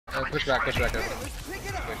Push back, push back. Way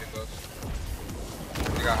too close.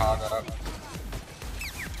 You got hog up.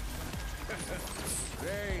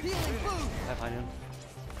 I find him.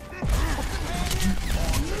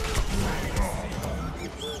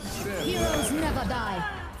 Heroes never die.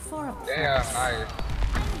 For a Damn, nice.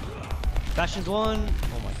 Bastion's one.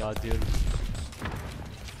 Oh my god, dude.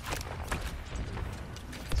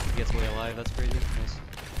 He gets away alive. That's crazy. Nice.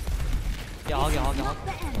 Yeah, hog.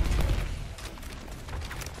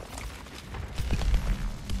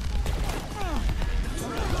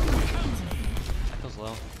 That goes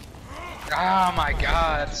low. Oh my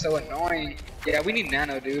god, so annoying. Yeah, we need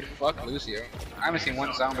nano, dude. Fuck Lucio. I haven't seen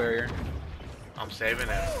one sound barrier. I'm saving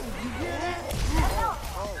it.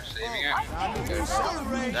 You're saving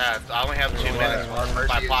it? Yeah, I only have 2 minutes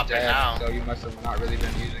if I pop it now. So you must have not really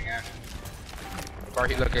been using it.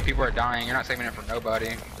 Look, if people are dying, you're not saving it for nobody.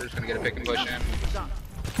 They're just gonna get a pick and push in.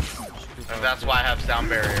 And that's why I have sound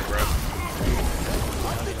barrier, bro.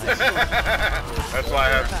 That's why I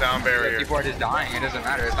have sound barrier. If people are just dying, it doesn't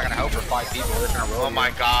matter. It's not gonna help for 5 people. It's gonna roll. Oh my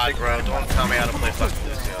god, bro. Don't tell me how to play fucking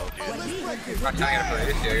Lucio, dude. I'm not telling you how to play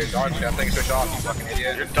Lucio. You're dog shit. I'm thinking switch off, you fucking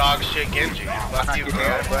idiot. You're dog shit Genji. Fuck you, bro.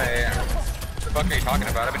 What the fuck are you talking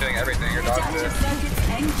about? I've been doing everything. You're dog shit.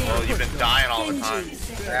 Well, you've been dying all the time.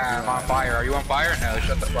 Yeah, I'm on fire. Are you on fire? No,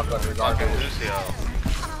 shut the fuck up. You're dog Fucking shit. Lucio.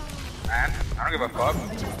 Man, I don't give a fuck.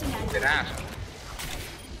 Didn't ask.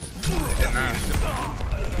 Didn't ask.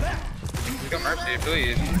 Go Mercy,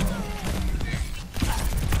 please.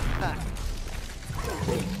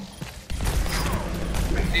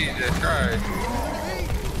 Jesus Christ.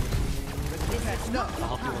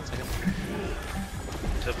 I'll help you 1 second.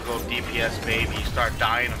 Typical DPS baby. You start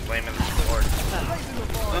dying and blaming the sport. You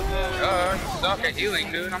suck at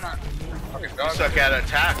healing, dude. I'm not fucking You dog. suck at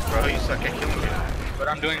attack, bro. You suck at killing people. But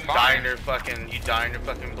I'm doing You die in fine. your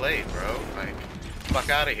fucking blade, bro. Like, fuck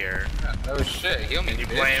out of here. No shit, heal me. And you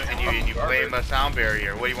blame a sound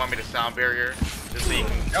barrier. What do you want me to sound barrier? Just so you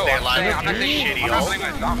can No, stay I'm alive saying, I'm not with your saying, shitty I'm not ult? saying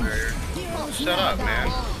my sound barrier. Shut up, man.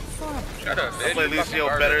 Shut up, bitch. I play Lucio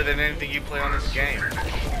better than anything you play on this game.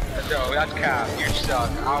 Yo, that's cap. You suck.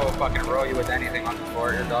 I will fucking roll you with anything on the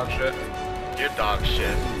floor. You're dog shit. You're dog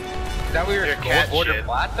shit. Is that why you're cat gold border shit.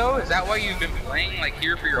 plat though? Is that why you've been playing like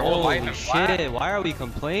here for your whole life Holy in flat? shit! Why are we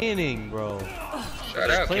complaining, bro? Shut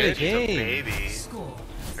Just up, play the bitch. game. He's a baby.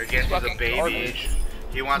 Or Genji's a fucking baby. garbage.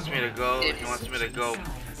 He wants me to go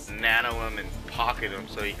nano him and pocket him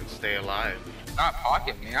so he can stay alive. Not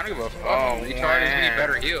pocket me. I don't give a fuck. Oh, Retard is man. need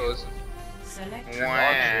better heals.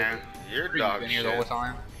 Wah. You're You've dog been shit. here the whole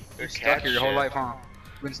time. You're You're stuck cat here your whole shit. life, huh?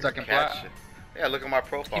 You've been stuck in Cat flat. shit. Yeah, look at my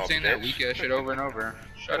profile, Keep saying bitch. that weak ass shit over and over.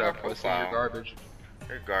 Shut Look at up, my pussy. You're profile. garbage.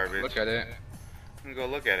 You're garbage. Look at it. You can go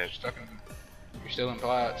look at it. You're still in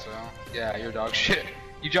plat, so yeah, you're dog shit.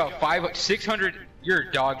 You dropped 600. You're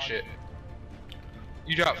dog shit.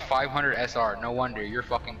 You dropped 500 SR. No wonder you're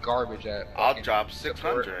fucking garbage at. I'll fucking drop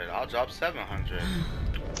support. 600. I'll drop 700.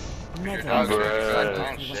 You're Never. dog shit. Bruh.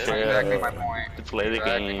 Dog shit. Exactly my point. To play the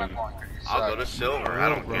Exactly my game. point. I'll go to silver. I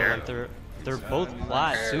don't bro, care. like they're both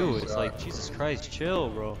flat too. It's like Jesus Christ, chill,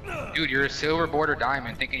 bro. Dude, you're a silver border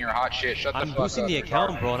diamond thinking you're hot shit. Shut the I'm fuck boosting up. the You're account,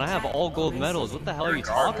 garbage. bro, and I have all gold medals. What the hell are you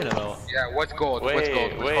talking about? Yeah, what's gold? What's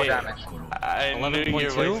gold? What's gold damage? I knew your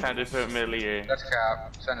 11.2? voice sounded familiar. That's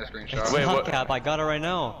cap. Send a screenshot. Wait, what? Cap, I got it right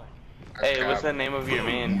now. That's Hey, cap. what's the name of your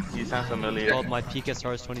main? You sound familiar. Called my PK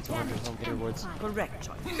stars 2200 on leaderboards. Correct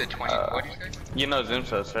choice. You said 20. What did you say? You know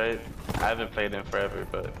Zimsus, right? I haven't played him forever,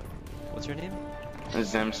 but What's your name?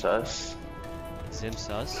 Zimsus.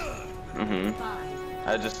 Zimsus.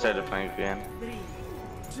 I just started playing again.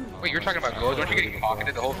 Wait, you're talking about gold? Weren't you getting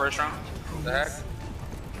pocketed the whole first round? What the heck?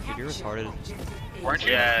 Dude, you're retarded. Weren't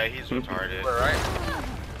you? Yeah, he's retarded. We're right.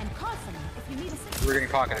 And call for me if you need assistance. We were getting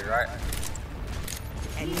pocketed, right?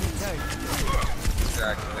 Enemy turret.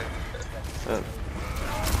 Exactly.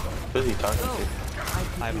 Who's he talking to?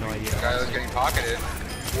 I have no idea. The guy that was getting pocketed.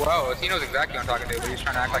 Whoa, he knows exactly what I'm talking to, but he's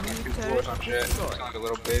trying to act like he's too cool or some shit. Sounds like a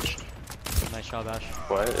little bitch. Nice shot, Bash.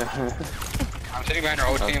 What? I'm sitting behind our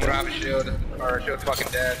whole team, we don't have a shield. Our shield's fucking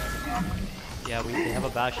dead. Yeah, they have a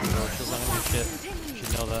Bash in bro. She's not gonna do shit. You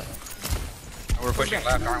should know that. And we're pushing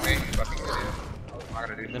left, aren't we? Fucking idiot. I'm not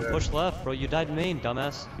gonna do Then shit. push left, bro. You died main,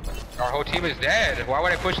 dumbass. Our whole team is dead. Why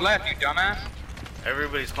would I push left, you dumbass?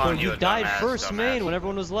 Everybody's Bro, calling you you a died dumbass, first dumbass. main when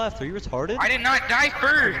everyone was left. Are you retarded? I did not die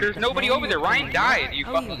first. There's nobody over there. Ryan died, you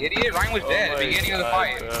fucking idiot. Ryan was dead at the beginning of the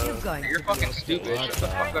fight. You're going You're fucking stupid. What Shut the the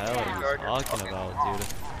fuck hell up, are you retard. talking about, dude?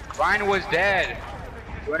 Ryan was dead.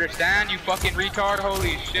 You understand, you fucking retard?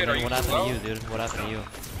 Holy shit, are you What happened slow? to you, dude? What happened to you?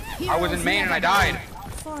 I was in main and I died.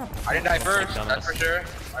 For a I didn't die first, that's for sure.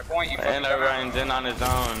 My point, you And fucking dumbass. Ryan's in on his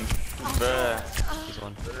own. Bruh. He's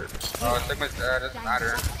one. Sigma's doesn't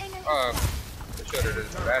matter. The shooter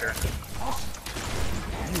doesn't matter.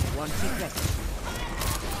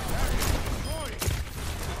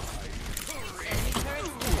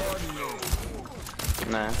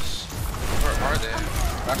 Nice. Where are they?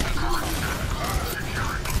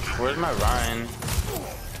 Where's my Ryan?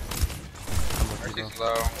 Mercy's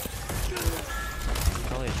low.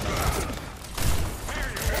 Probably a shot.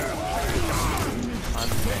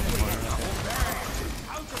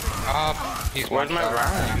 He's Where's one my shot.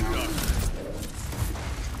 Ryan?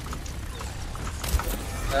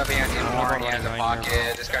 He has more, he has a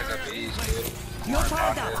pocket. This guy's a beast, dude. You're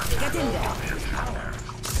fired up. Get in there.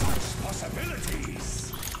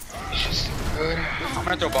 He's just good. I'm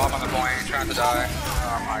gonna throw bomb on the point, trying to die.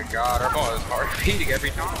 Oh my god, our ball is hard beating every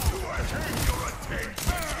time.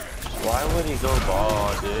 Why would he go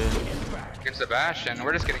ball, dude? Against Sebastian,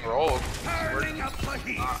 we're just getting rolled.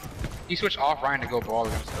 He switched off Ryan to go ball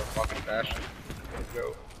against the fucking Sebastian. Let's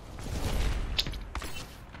go.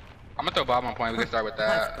 I'm gonna throw bomb on point, we can start with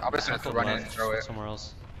that. I'm just gonna run in and throw it. Somewhere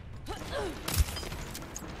else.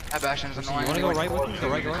 Sebastian's annoying. You wanna go right with him? Go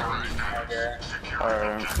right, go right. Okay.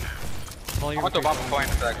 Alright. Follow I'm your gonna throw bomb on point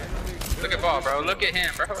in a second. Look at ball, bro. Look at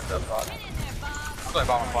him, bro. What the fuck? I'm throwing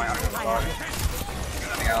bomb on point. I don't give a fuck.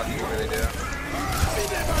 Nothing else you can really do.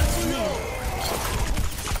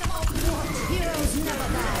 Heroes never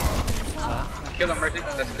die. Kill him, Mercy.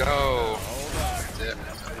 Let's go. That's it.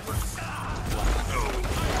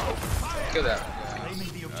 Kill that.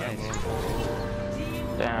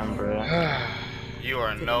 Damn, bro. You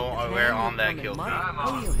are nowhere on that kill feed.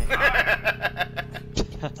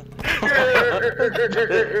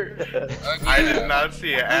 I did not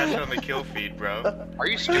see an Ash on the kill feed, bro. Are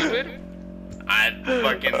you stupid? I'm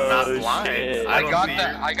fucking not blind. shit. I don't got see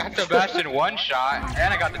I got the Bastion one shot,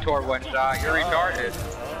 and I got the Tor one shot. You're retarded.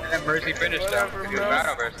 And then Mercy finished him. Whatever, He was bro. mad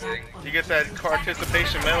over everything. You get that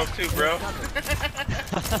participation medal too, bro.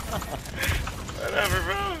 Whatever,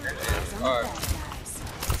 bro.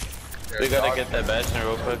 We gotta get that Bastion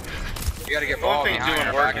real quick. You gotta get The ball only thing behind doing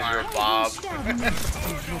our work back is your line. Bob.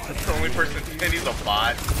 That's the only person and he's a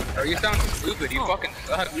bot. Bro, you sound stupid. You fucking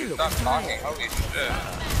suck. Dude. Stop talking. Holy shit.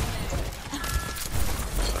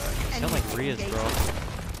 You sound like Riaz, bro.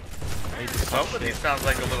 Hey, just talk Somebody shit. sounds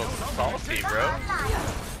like a little salty, bro.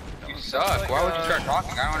 You suck. Why would you start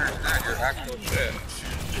talking? I don't understand your actual shit.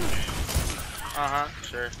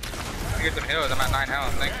 Sure. Let me get some heals. I'm at 9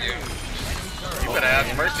 health. Thank you. You better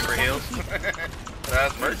ask Mercy for heals. Better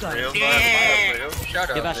ask Mercy for heals. Don't ask Miles for heals. Shut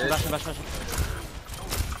up, Get Bastion, bitch. Bastion.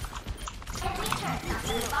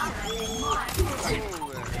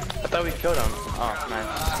 I thought we killed him. Oh,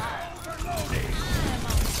 nice.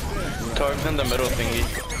 Tor's in the middle thingy.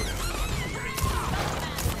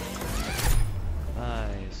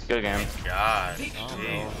 Nice. Good game. God, Oh,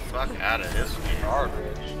 jeez. no. Fuck out of this game.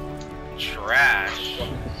 Garbage. Trash.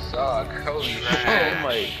 Suck. Holy shit. Oh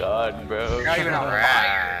my god, bro. Not even on fire.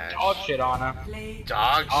 Trash. Dog shit on him.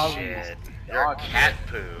 Dog Dog- shit. You're dog cat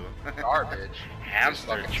poo. Garbage.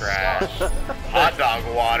 Hamster Fucking trash. Hot dog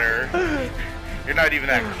water. You're not even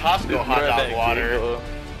that Costco hot dog water.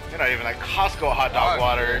 You're not even that Costco hot dog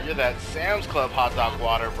water. You're that Sam's Club hot dog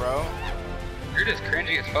water, bro. You're just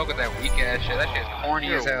cringy as fuck with that weak ass shit. That shit's corny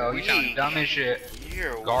You're as hell. You sound weak. dumb as shit.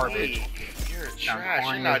 You're Garbage. weak. You're Sound trash. You're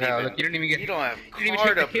corny not as hell. even. Look, you didn't even get. You don't have You didn't even card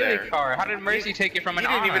take the up there. Healy card. How did Mercy take it from an You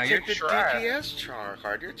didn't even You're take the trash. DPS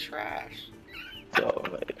card. You're trash. Oh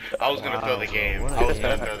my I was gonna throw the Wow, game. what a I was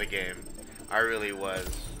gonna game. throw the game. I really was.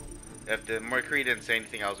 If the Mercury didn't say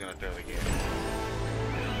anything, I was gonna throw the game.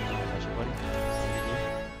 Gotcha,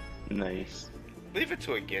 buddy. Nice. Leave it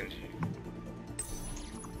to a Genji.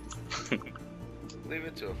 Leave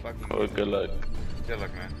it to a fucking Oh, Genji. good luck. Good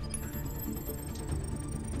luck, man.